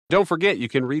Don't forget, you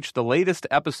can reach the latest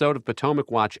episode of Potomac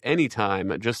Watch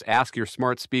anytime. Just ask your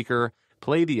smart speaker,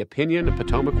 play the Opinion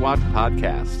Potomac Watch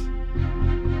podcast.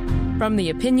 From the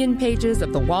opinion pages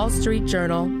of the Wall Street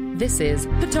Journal, this is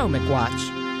Potomac Watch.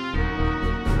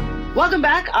 Welcome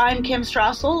back. I'm Kim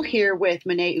Strassel here with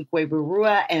Monet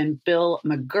Ukwe-Burua and Bill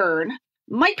McGurn.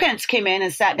 Mike Pence came in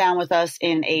and sat down with us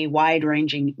in a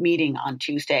wide-ranging meeting on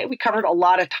Tuesday. We covered a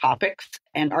lot of topics,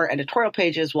 and our editorial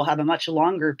pages will have a much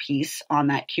longer piece on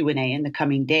that Q&A in the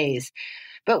coming days.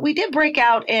 But we did break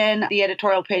out in the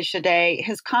editorial page today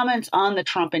his comments on the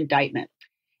Trump indictment.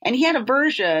 And he had a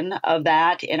version of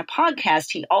that in a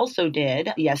podcast he also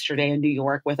did yesterday in New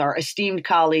York with our esteemed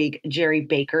colleague, Jerry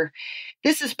Baker.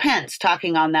 This is Pence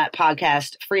talking on that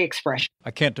podcast, Free Expression.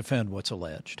 I can't defend what's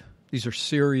alleged. These are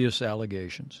serious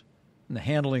allegations. And the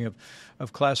handling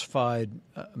of classified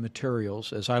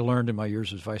materials, as I learned in my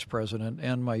years as vice president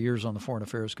and my years on the Foreign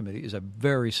Affairs Committee, is a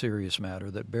very serious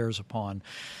matter that bears upon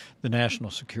the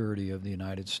national security of the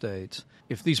United States.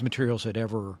 If these materials had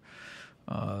ever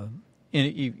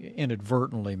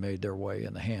inadvertently made their way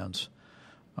in the hands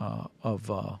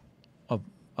of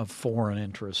foreign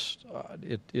interests,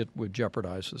 it would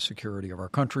jeopardize the security of our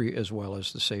country as well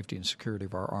as the safety and security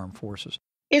of our armed forces.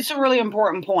 It's a really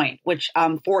important point, which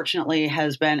unfortunately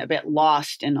has been a bit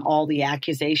lost in all the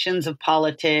accusations of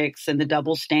politics and the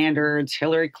double standards,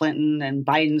 Hillary Clinton and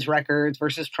Biden's records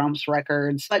versus Trump's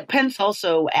records. But Pence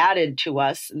also added to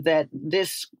us that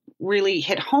this really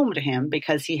hit home to him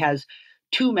because he has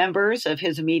two members of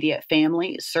his immediate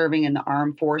family serving in the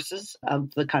armed forces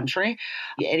of the country.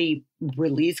 Any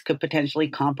release could potentially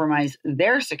compromise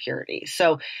their security.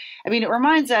 So, it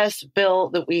reminds us, Bill,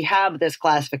 that we have this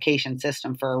classification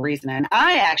system for a reason. And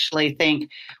I actually think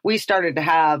we started to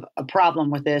have a problem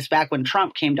with this back when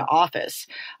Trump came to office,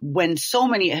 when so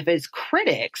many of his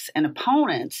critics and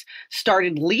opponents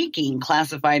started leaking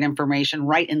classified information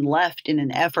right and left in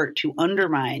an effort to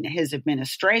undermine his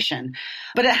administration.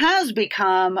 But it has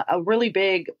become a really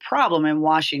big problem in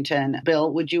Washington.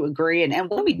 Bill, would you agree? And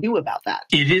what do we do about that?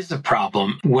 It is a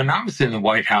problem. When I was in the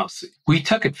White House, we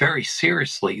took it very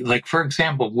seriously. Like, for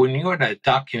example, when you had a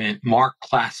document marked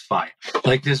classified,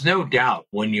 there's no doubt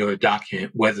when you're a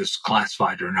document, whether it's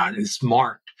classified or not, it's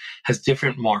marked, has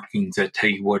different markings that tell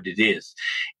you what it is.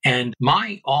 And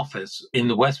my office in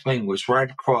the West Wing was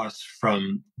right across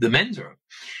from the men's room.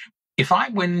 If I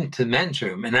went into the men's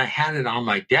room and I had it on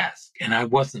my desk and I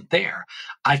wasn't there,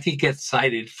 I could get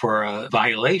cited for a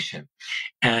violation.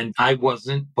 And I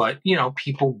wasn't, but,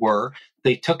 people were.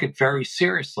 They took it very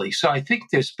seriously. So I think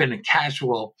there's been a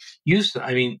casual use.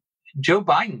 Joe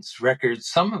Biden's records,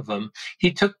 some of them,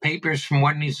 he took papers from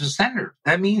when he's a senator.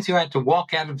 That means you had to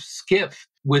walk out of SCIF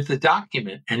with the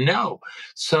document and know.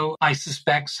 So I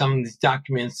suspect some of these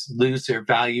documents lose their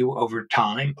value over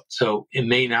time. So it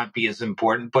may not be as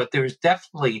important, but there's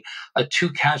definitely a too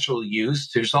casual use.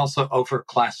 There's also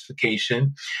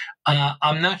overclassification.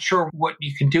 I'm not sure what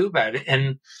you can do about it.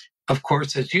 And of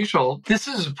course, as usual, this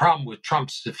is a problem with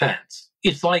Trump's defense.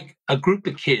 It's like a group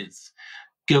of kids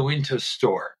go into a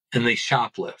store and they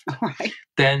shoplift. Right.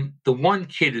 Then the one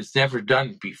kid who's never done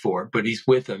it before, but he's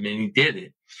with them and he did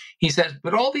it. He says,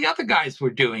 but all the other guys were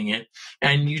doing it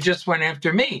and you just went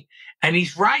after me. And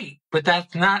he's right, but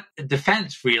that's not a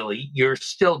defense, really. You're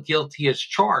still guilty as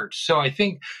charged. So I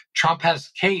think Trump has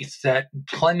a case that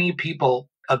plenty of people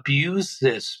abused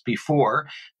this before,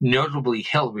 notably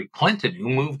Hillary Clinton, who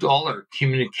moved all her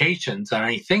communications, and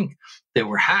I think they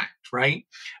were hacked, right,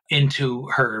 into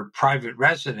her private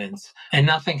residence, and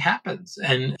nothing happens.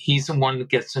 And he's the one that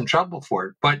gets in trouble for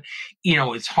it. But,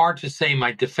 it's hard to say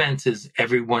my defense is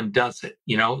everyone does it.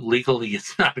 Legally,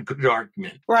 it's not a good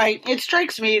argument. Right. It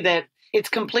strikes me that it's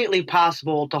completely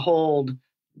possible to hold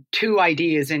two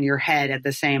ideas in your head at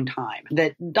the same time,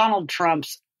 that Donald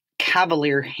Trump's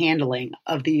cavalier handling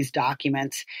of these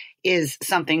documents is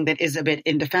something that is a bit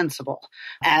indefensible,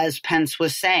 as Pence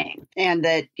was saying, and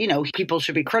that, people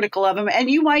should be critical of him. And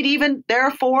you might even,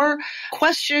 therefore,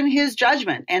 question his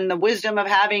judgment and the wisdom of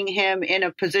having him in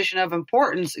a position of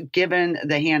importance, given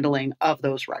the handling of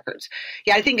those records.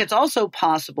 Yeah, I think it's also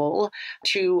possible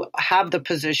to have the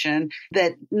position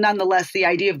that, nonetheless, the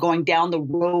idea of going down the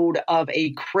road of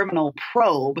a criminal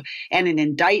probe and an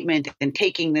indictment and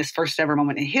taking this first ever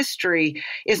moment in history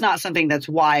is not something that's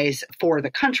wise for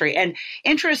the country. story. And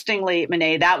interestingly,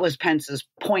 Monet, that was Pence's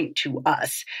point to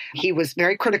us. He was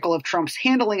very critical of Trump's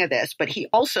handling of this, but he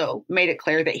also made it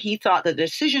clear that he thought the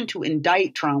decision to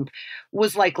indict Trump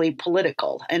was likely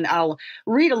political. And I'll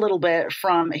read a little bit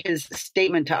from his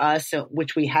statement to us,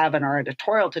 which we have in our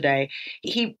editorial today.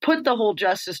 He put the whole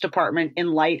Justice Department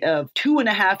in light of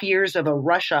 2.5 years of a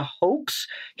Russia hoax.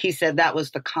 He said that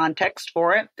was the context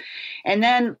for it. And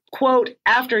then, quote,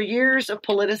 after years of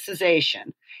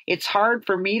politicization, it's hard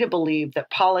for me to believe that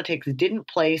politics didn't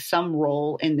play some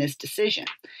role in this decision.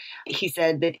 He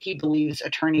said that he believes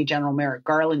Attorney General Merrick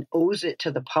Garland owes it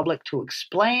to the public to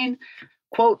explain,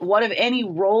 quote, what if any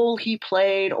role he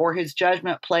played or his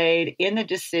judgment played in the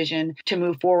decision to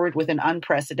move forward with an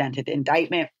unprecedented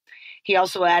indictment. He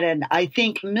also added, I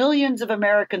think millions of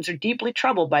Americans are deeply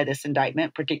troubled by this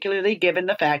indictment, particularly given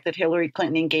the fact that Hillary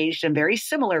Clinton engaged in very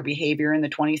similar behavior in the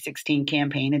 2016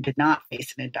 campaign and did not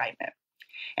face an indictment.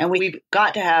 And we've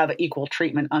got to have equal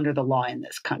treatment under the law in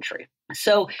this country.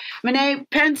 So, Monet,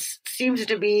 Pence seems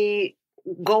to be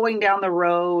going down the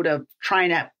road of trying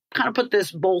to kind of put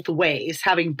this both ways,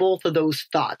 having both of those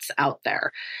thoughts out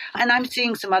there. And I'm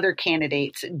seeing some other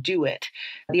candidates do it.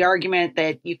 The argument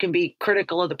that you can be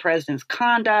critical of the president's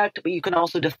conduct, but you can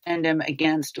also defend him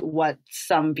against what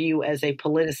some view as a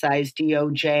politicized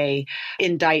DOJ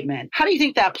indictment. How do you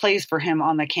think that plays for him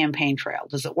on the campaign trail?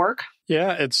 Does it work?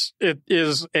 Yeah, it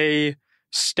is a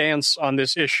stance on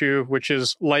this issue, which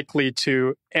is likely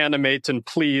to animate and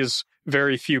please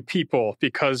very few people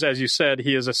because, as you said,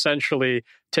 he is essentially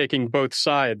taking both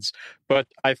sides. But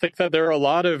I think that there are a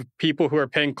lot of people who are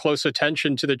paying close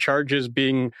attention to the charges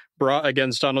being brought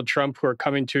against Donald Trump who are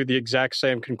coming to the exact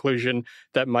same conclusion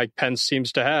that Mike Pence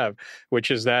seems to have, which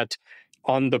is that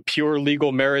on the pure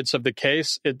legal merits of the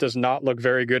case, it does not look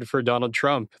very good for Donald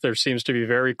Trump. There seems to be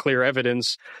very clear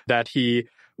evidence that he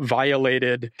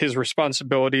violated his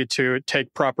responsibility to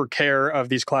take proper care of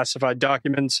these classified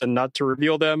documents and not to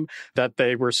reveal them, that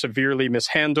they were severely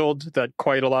mishandled, that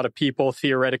quite a lot of people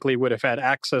theoretically would have had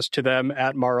access to them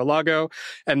at Mar-a-Lago,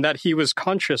 and that he was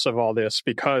conscious of all this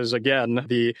because, again,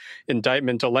 the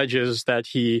indictment alleges that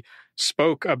he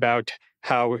spoke about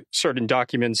how certain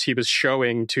documents he was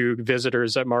showing to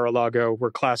visitors at Mar-a-Lago were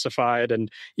classified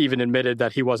and even admitted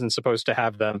that he wasn't supposed to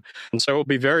have them. And so it will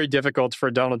be very difficult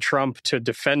for Donald Trump to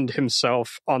defend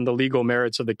himself on the legal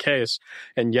merits of the case.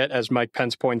 And yet, as Mike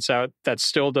Pence points out, that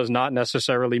still does not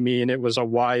necessarily mean it was a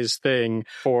wise thing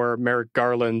for Merrick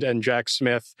Garland and Jack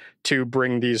Smith to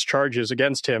bring these charges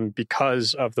against him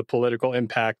because of the political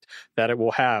impact that it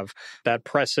will have. That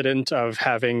precedent of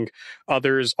having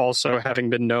others also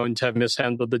having been known to have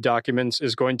mishandled the documents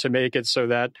is going to make it so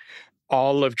that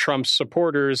all of Trump's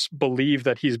supporters believe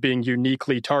that he's being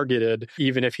uniquely targeted.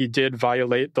 Even if he did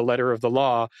violate the letter of the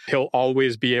law, he'll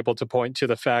always be able to point to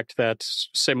the fact that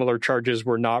similar charges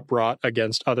were not brought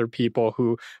against other people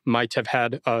who might have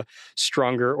had a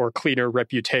stronger or cleaner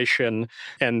reputation,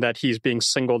 and that he's being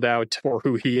singled out for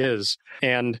who he is.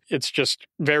 And it's just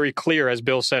very clear, as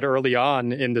Bill said early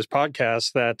on in this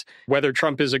podcast, that whether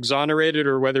Trump is exonerated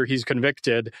or whether he's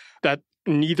convicted, that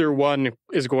neither one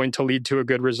is going to lead to a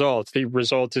good result. The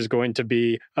result is going to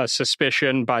be a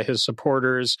suspicion by his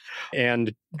supporters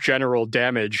and general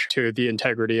damage to the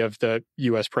integrity of the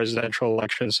U.S. presidential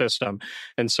election system.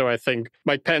 And so I think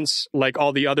Mike Pence, like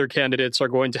all the other candidates, are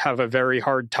going to have a very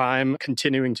hard time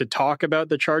continuing to talk about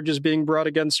the charges being brought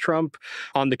against Trump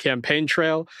on the campaign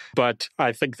trail. But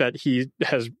I think that he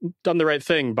has done the right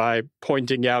thing by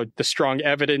pointing out the strong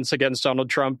evidence against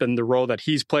Donald Trump and the role that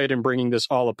he's played in bringing this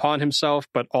all upon himself,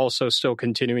 but also still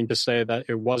continuing to say that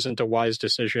it wasn't a wise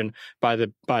decision by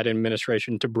the Biden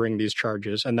administration to bring these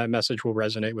charges. And that message will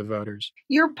resonate with voters.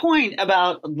 Your point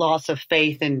about loss of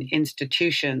faith in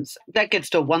institutions, that gets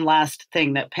to one last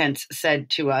thing that Pence said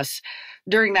to us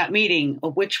during that meeting,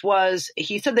 which was,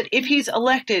 he said that if he's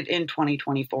elected in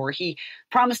 2024, he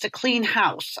promised a clean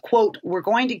house. Quote, we're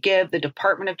going to give the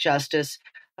Department of Justice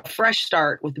a fresh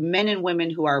start with men and women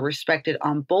who are respected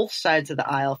on both sides of the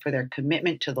aisle for their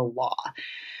commitment to the law.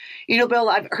 You know, Bill,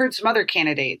 I've heard some other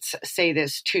candidates say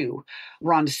this too.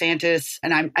 Ron DeSantis,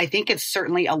 and I think it's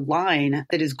certainly a line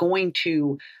that is going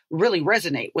to really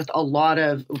resonate with a lot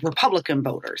of Republican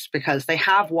voters because they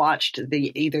have watched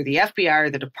either the FBI or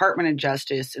the Department of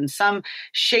Justice in some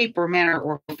shape or manner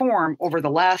or form over the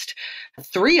last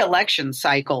 3 election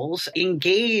cycles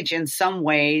engage in some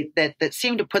way that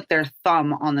seem to put their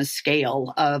thumb on the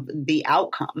scale of the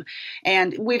outcome.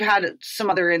 And we've had some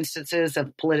other instances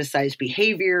of politicized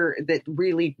behavior behavior that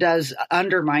really does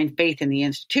undermine faith in the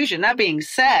institution. That being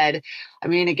said, I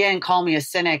mean, again, call me a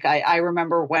cynic. I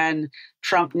remember when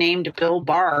Trump named Bill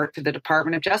Barr to the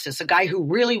Department of Justice, a guy who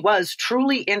really was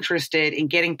truly interested in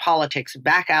getting politics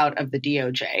back out of the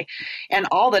DOJ. And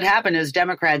all that happened is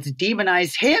Democrats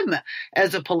demonized him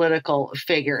as a political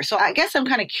figure. So I guess I'm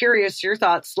kind of curious your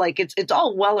thoughts. Like, it's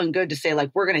all well and good to say,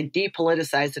 like, we're going to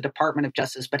depoliticize the Department of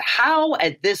Justice. But how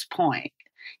at this point,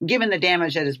 given the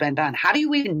damage that has been done, how do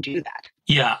you even do that?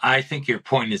 Yeah, I think your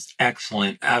point is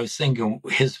excellent. I was thinking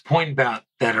his point about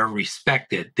that are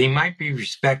respected. They might be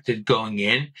respected going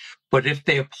in, but if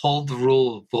they uphold the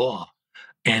rule of law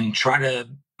and try to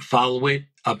follow it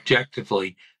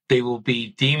objectively, they will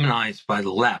be demonized by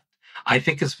the left. I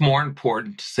think it's more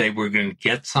important to say we're going to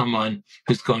get someone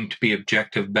who's going to be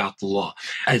objective about the law.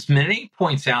 As Monet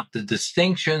points out, the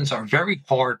distinctions are very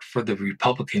hard for the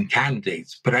Republican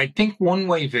candidates, but I think one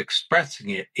way of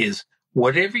expressing it is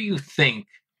whatever you think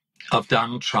of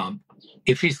Donald Trump,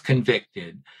 if he's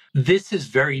convicted, this is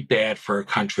very bad for a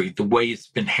country, the way it's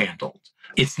been handled.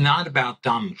 It's not about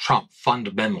Donald Trump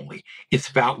fundamentally. It's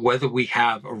about whether we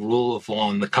have a rule of law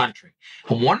in the country.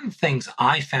 And one of the things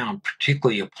I found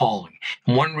particularly appalling,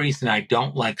 and one reason I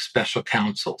don't like special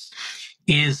counsels,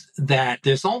 is that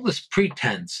there's all this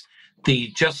pretense the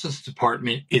Justice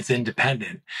Department is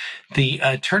independent. The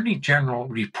Attorney General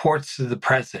reports to the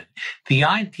President. The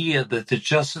idea that the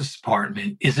Justice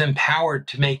Department is empowered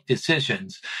to make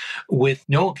decisions with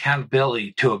no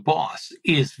accountability to a boss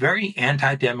is very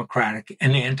anti-democratic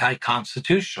and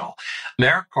anti-constitutional.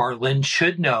 Merrick Garland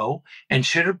should know and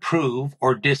should approve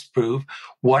or disprove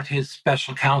what his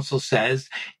special counsel says.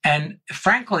 And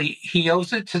frankly, he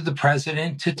owes it to the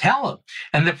President to tell him.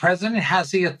 And the President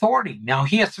has the authority. Now,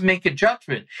 he has to make a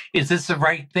judgment. Is this the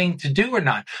right thing to do or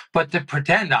not? But to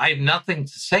pretend I have nothing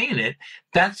to say in it,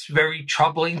 that's very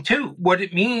troubling too. What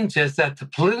it means is that the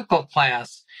political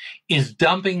class is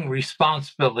dumping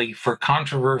responsibility for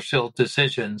controversial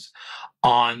decisions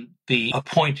on the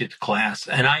appointed class.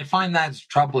 And I find that as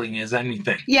troubling as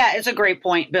anything. Yeah, it's a great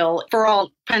point, Bill. For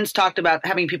all Pence talked about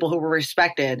having people who were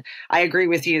respected, I agree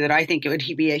with you that I think it would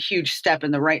be a huge step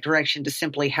in the right direction to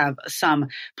simply have some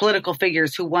political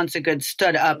figures who once again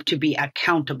stood up to be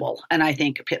accountable. And I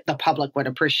think the public would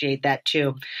appreciate that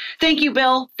too. Thank you,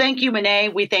 Bill. Thank you, Monet.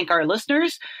 We thank our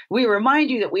listeners. We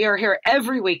remind you that we are here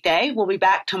every weekday. We'll be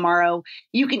back tomorrow.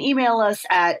 You can email us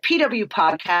at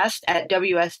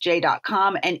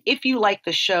pwpodcast@wsj.com. And if you like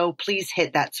the show, please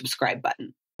hit that subscribe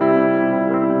button.